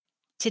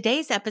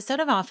Today's episode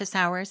of Office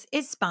Hours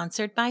is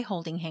sponsored by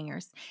Holding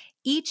Hangers.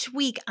 Each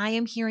week, I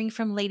am hearing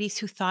from ladies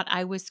who thought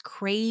I was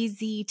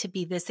crazy to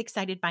be this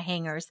excited by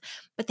hangers,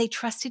 but they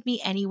trusted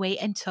me anyway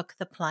and took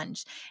the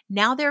plunge.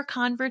 Now they're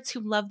converts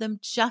who love them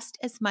just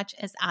as much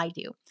as I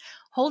do.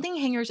 Holding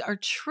hangers are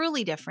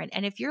truly different,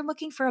 and if you're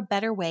looking for a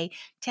better way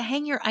to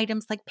hang your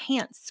items like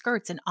pants,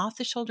 skirts, and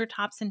off-the-shoulder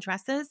tops and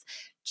dresses,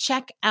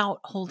 check out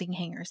Holding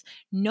Hangers.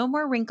 No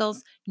more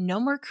wrinkles, no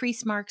more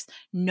crease marks,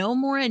 no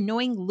more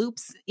annoying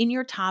loops in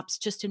your tops,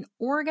 just an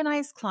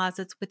organized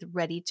closets with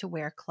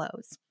ready-to-wear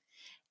clothes.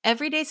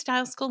 Everyday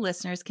Style School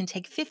listeners can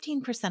take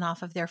 15%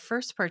 off of their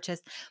first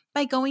purchase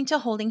by going to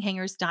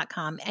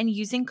holdinghangers.com and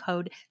using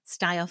code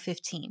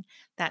STYLE15.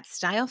 That's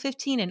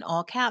STYLE15 in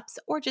all caps,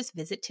 or just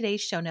visit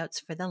today's show notes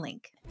for the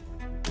link.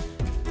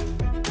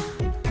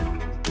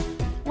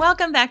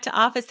 Welcome back to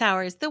Office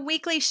Hours, the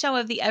weekly show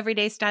of the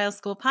Everyday Style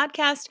School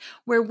podcast,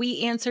 where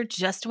we answer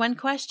just one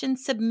question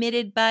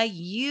submitted by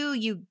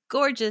you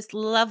gorgeous,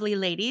 lovely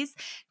ladies,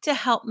 to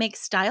help make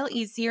style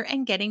easier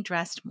and getting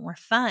dressed more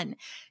fun.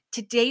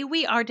 Today,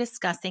 we are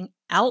discussing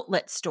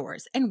outlet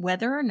stores and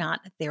whether or not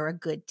they're a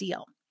good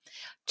deal.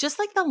 Just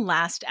like the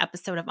last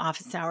episode of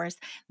Office Hours,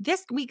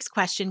 this week's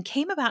question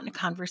came about in a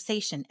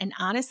conversation, and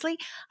honestly,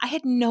 I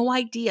had no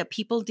idea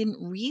people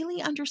didn't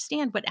really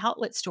understand what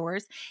outlet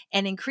stores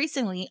and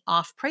increasingly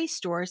off-price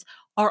stores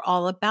are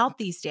all about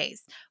these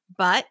days.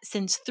 But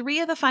since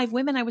 3 of the 5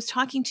 women I was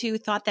talking to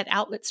thought that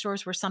outlet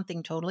stores were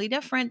something totally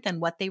different than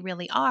what they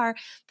really are,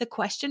 the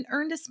question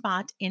earned a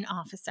spot in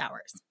Office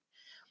Hours.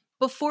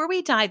 Before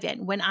we dive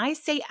in, when I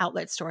say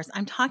outlet stores,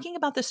 I'm talking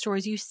about the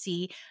stores you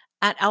see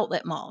at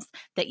outlet malls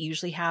that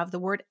usually have the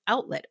word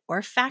outlet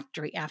or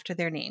factory after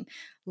their name,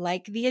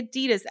 like the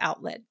Adidas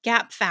outlet,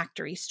 Gap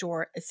factory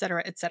store,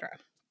 etc., etc.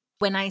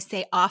 When I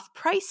say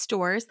off-price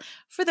stores,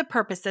 for the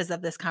purposes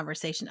of this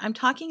conversation, I'm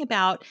talking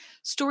about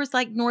stores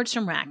like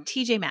Nordstrom Rack,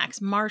 TJ Maxx,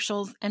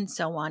 Marshalls, and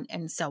so on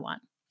and so on.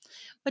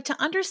 But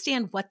to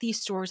understand what these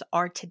stores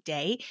are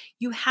today,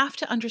 you have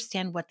to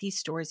understand what these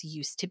stores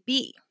used to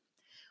be.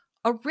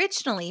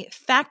 Originally,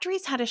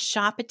 factories had a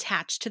shop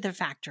attached to their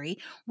factory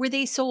where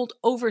they sold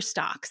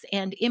overstocks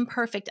and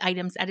imperfect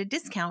items at a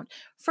discount,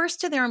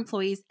 first to their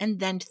employees and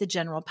then to the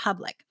general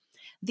public.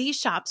 These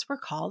shops were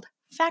called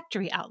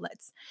factory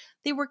outlets.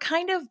 They were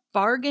kind of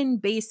bargain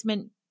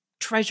basement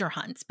treasure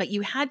hunts, but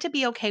you had to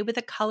be okay with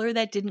a color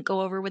that didn't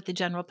go over with the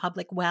general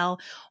public well,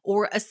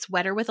 or a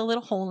sweater with a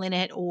little hole in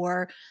it,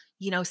 or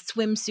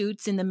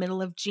swimsuits in the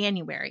middle of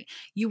January.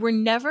 You were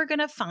never going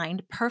to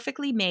find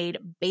perfectly made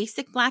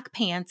basic black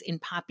pants in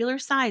popular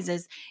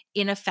sizes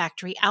in a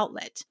factory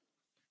outlet.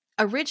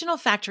 Original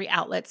factory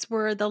outlets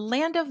were the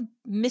land of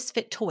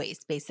misfit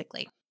toys,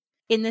 basically.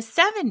 In the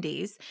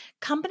 70s,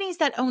 companies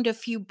that owned a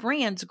few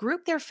brands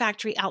grouped their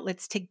factory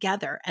outlets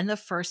together, and the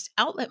first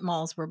outlet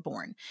malls were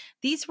born.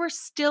 These were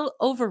still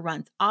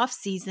overruns,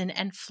 off-season,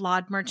 and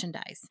flawed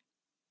merchandise.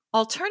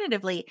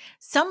 Alternatively,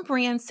 some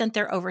brands sent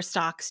their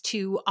overstocks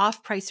to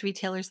off-price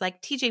retailers like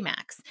TJ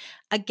Maxx.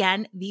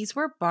 Again, these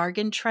were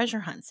bargain treasure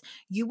hunts.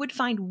 You would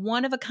find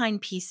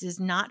one-of-a-kind pieces,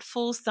 not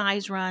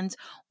full-size runs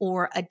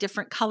or a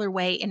different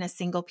colorway in a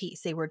single piece.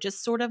 They were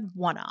just sort of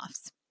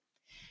one-offs.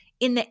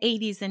 In the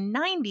 80s and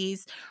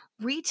 90s,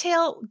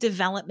 retail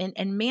development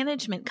and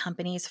management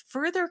companies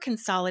further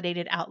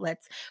consolidated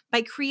outlets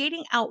by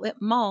creating outlet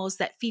malls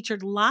that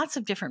featured lots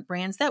of different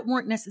brands that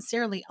weren't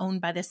necessarily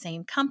owned by the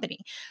same company,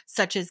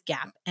 such as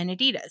Gap and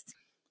Adidas.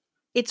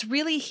 It's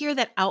really here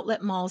that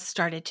outlet malls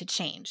started to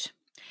change.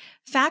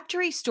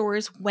 Factory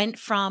stores went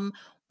from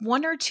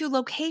 1 or 2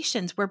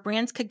 locations where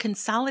brands could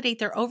consolidate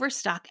their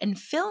overstock and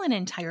fill an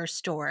entire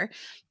store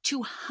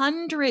to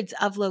hundreds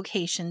of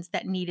locations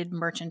that needed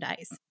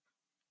merchandise.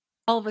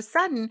 All of a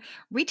sudden,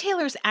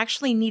 retailers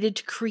actually needed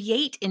to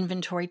create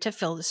inventory to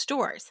fill the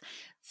stores.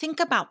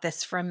 Think about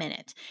this for a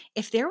minute.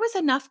 If there was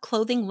enough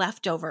clothing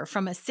left over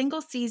from a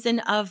single season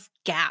of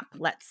Gap,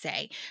 let's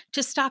say,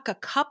 to stock a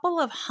couple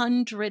of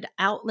hundred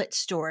outlet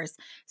stores,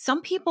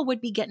 some people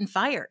would be getting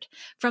fired.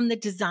 From the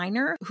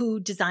designer who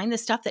designed the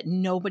stuff that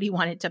nobody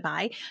wanted to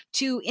buy,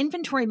 to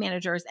inventory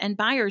managers and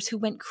buyers who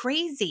went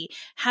crazy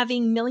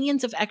having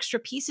millions of extra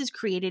pieces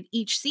created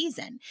each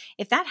season.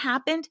 If that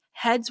happened,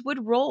 heads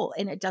would roll,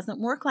 and it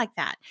doesn't work like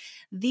that.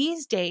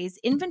 These days,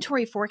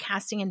 inventory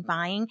forecasting and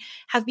buying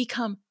have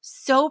become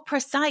so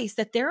precise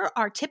that there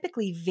are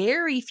typically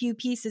very few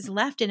pieces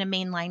left in a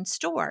mainline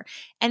store,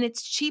 and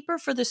it's cheaper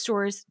for the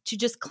stores to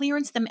just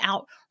clearance them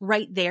out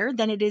right there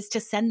than it is to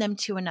send them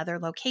to another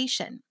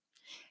location.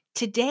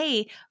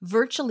 Today,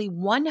 virtually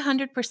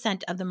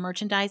 100% of the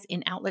merchandise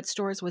in outlet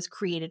stores was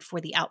created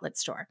for the outlet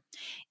store.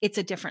 It's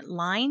a different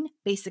line,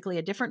 basically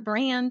a different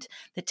brand.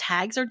 The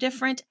tags are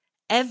different.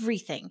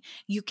 Everything.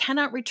 You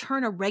cannot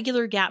return a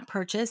regular Gap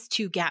purchase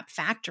to Gap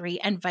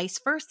Factory and vice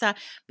versa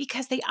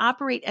because they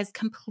operate as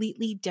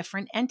completely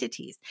different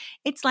entities.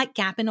 It's like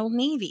Gap and Old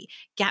Navy.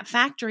 Gap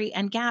Factory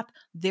and Gap,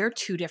 they're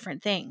 2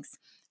 different things.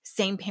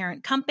 Same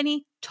parent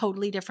company,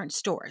 totally different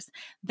stores.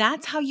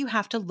 That's how you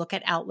have to look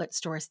at outlet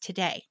stores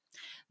today.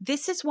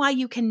 This is why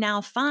you can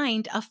now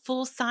find a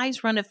full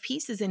size run of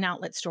pieces in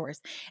outlet stores,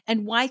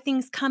 and why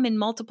things come in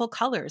multiple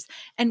colors,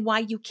 and why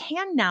you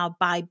can now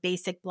buy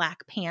basic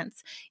black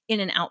pants in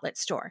an outlet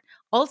store.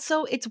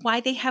 Also, it's why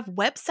they have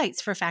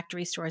websites for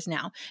factory stores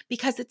now,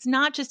 because it's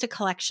not just a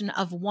collection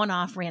of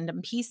one-off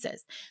random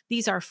pieces.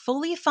 These are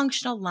fully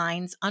functional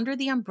lines under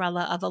the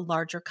umbrella of a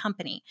larger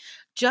company,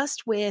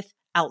 just with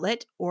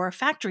outlet or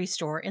factory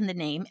store in the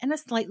name and a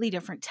slightly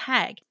different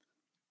tag.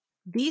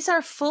 These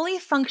are fully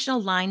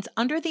functional lines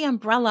under the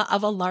umbrella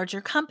of a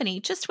larger company,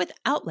 just with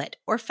outlet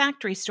or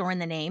factory store in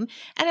the name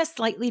and a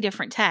slightly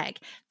different tag.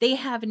 They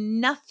have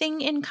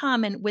nothing in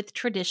common with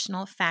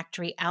traditional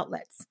factory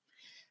outlets.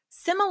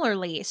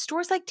 Similarly,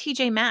 stores like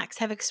TJ Maxx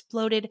have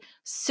exploded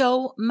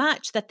so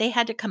much that they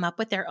had to come up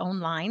with their own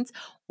lines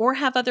or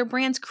have other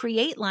brands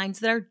create lines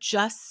that are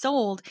just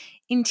sold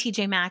in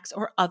TJ Maxx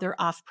or other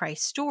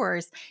off-price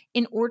stores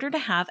in order to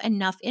have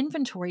enough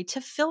inventory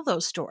to fill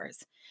those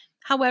stores.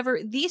 However,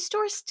 these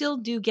stores still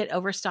do get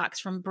overstocks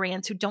from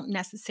brands who don't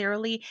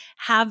necessarily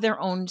have their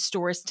own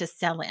stores to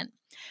sell in.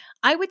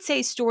 I would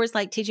say stores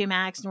like TJ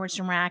Maxx,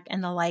 Nordstrom Rack,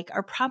 and the like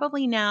are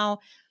probably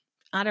now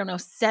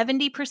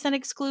 70%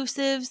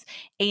 exclusives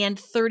and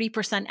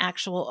 30%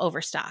 actual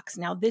overstocks.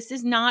 Now, this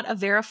is not a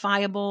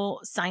verifiable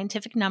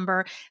scientific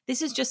number.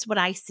 This is just what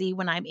I see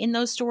when I'm in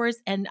those stores,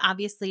 and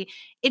obviously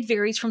it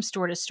varies from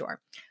store to store.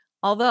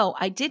 Although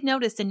I did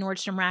notice in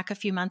Nordstrom Rack a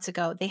few months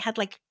ago, they had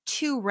like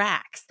 2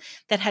 racks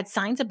that had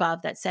signs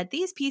above that said,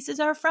 "These pieces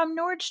are from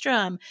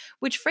Nordstrom,"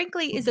 which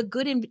frankly is a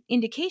good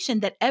indication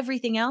that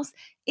everything else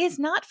is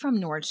not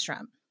from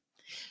Nordstrom.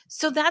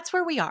 So that's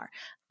where we are.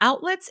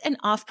 Outlets and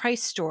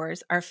off-price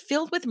stores are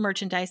filled with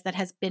merchandise that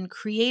has been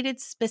created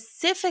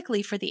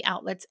specifically for the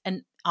outlets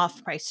and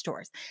off-price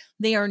stores.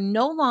 They are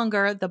no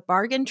longer the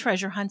bargain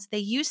treasure hunts they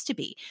used to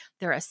be.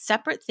 They're a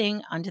separate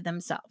thing unto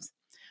themselves.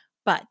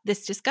 But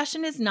this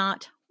discussion is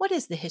not, what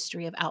is the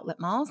history of outlet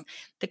malls?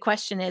 The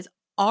question is,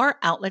 are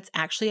outlets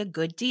actually a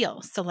good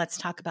deal? So let's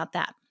talk about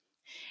that.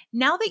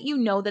 Now that you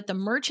know that the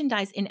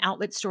merchandise in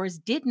outlet stores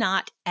did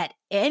not at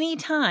any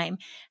time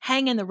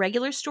hang in the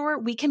regular store,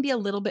 we can be a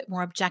little bit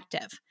more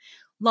objective.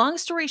 Long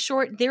story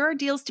short, there are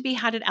deals to be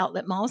had at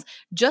outlet malls,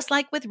 just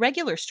like with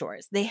regular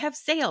stores. They have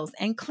sales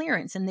and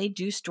clearance, and they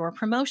do store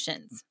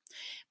promotions.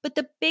 But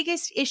the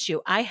biggest issue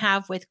I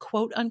have with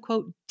quote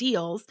unquote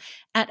deals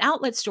at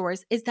outlet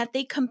stores is that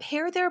they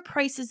compare their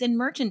prices in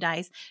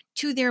merchandise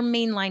to their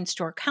mainline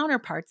store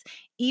counterparts,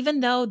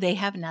 even though they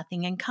have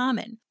nothing in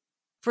common.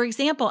 For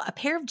example, a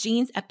pair of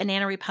jeans at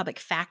Banana Republic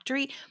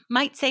Factory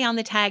might say on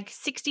the tag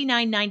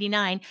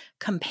 $69.99,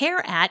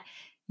 compare at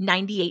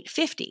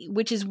 $98.50,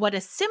 which is what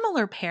a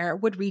similar pair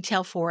would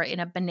retail for in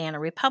a Banana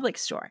Republic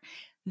store.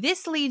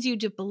 This leads you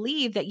to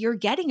believe that you're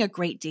getting a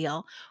great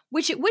deal,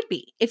 which it would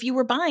be if you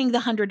were buying the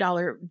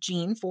 $100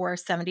 jean for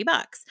 $70,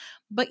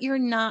 but you're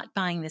not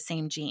buying the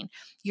same jean.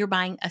 You're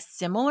buying a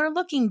similar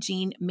looking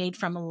jean made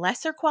from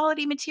lesser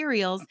quality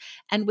materials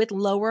and with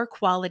lower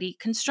quality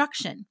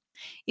construction.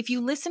 If you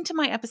listen to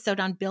my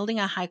episode on building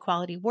a high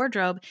quality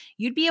wardrobe,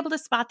 you'd be able to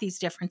spot these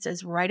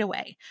differences right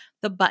away.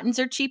 The buttons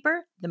are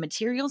cheaper, the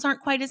materials aren't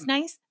quite as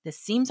nice, the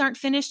seams aren't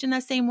finished in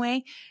the same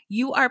way.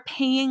 You are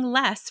paying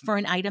less for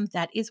an item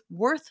that is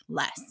worth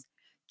less.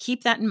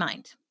 Keep that in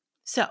mind.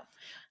 So,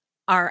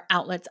 are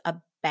outlets a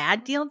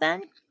bad deal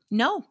then?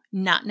 No,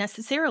 not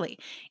necessarily.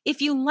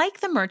 If you like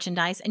the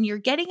merchandise and you're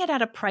getting it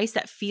at a price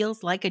that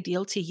feels like a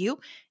deal to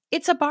you,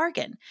 it's a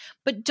bargain.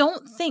 But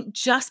don't think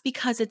just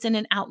because it's in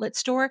an outlet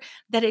store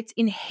that it's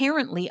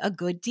inherently a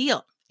good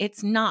deal.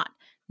 It's not.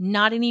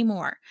 Not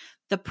anymore.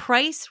 The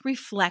price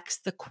reflects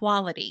the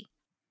quality.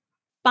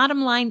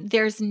 Bottom line,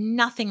 there's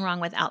nothing wrong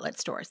with outlet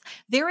stores.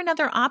 They're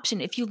another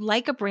option if you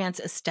like a brand's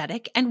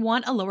aesthetic and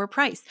want a lower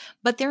price,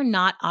 but they're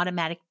not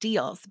automatic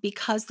deals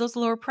because those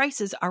lower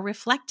prices are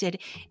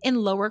reflected in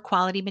lower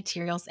quality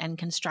materials and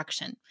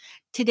construction.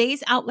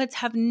 Today's outlets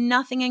have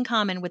nothing in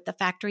common with the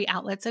factory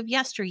outlets of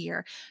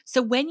yesteryear.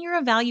 So when you're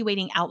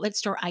evaluating outlet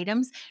store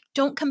items,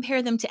 don't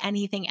compare them to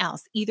anything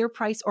else, either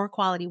price or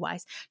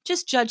quality-wise.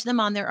 Just judge them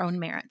on their own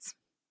merits.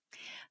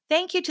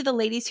 Thank you to the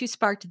ladies who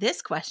sparked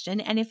this question.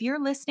 And if you're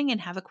listening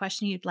and have a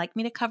question you'd like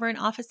me to cover in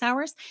office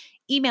hours,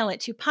 email it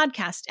to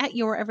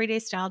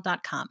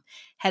podcast@youreverydaystyle.com.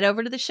 Head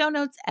over to the show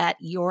notes at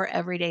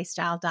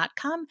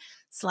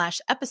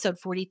youreverydaystyle.com/episode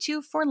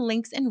 42 for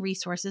links and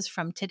resources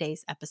from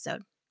today's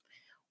episode.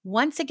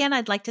 Once again,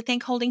 I'd like to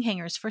thank Holding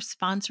Hangers for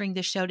sponsoring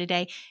the show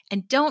today.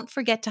 And don't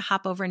forget to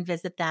hop over and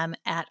visit them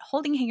at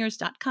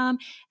holdinghangers.com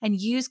and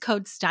use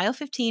code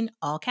STYLE15,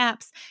 all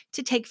caps,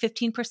 to take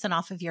 15%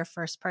 off of your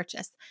first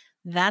purchase.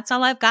 That's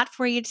all I've got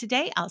for you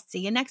today. I'll see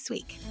you next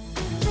week.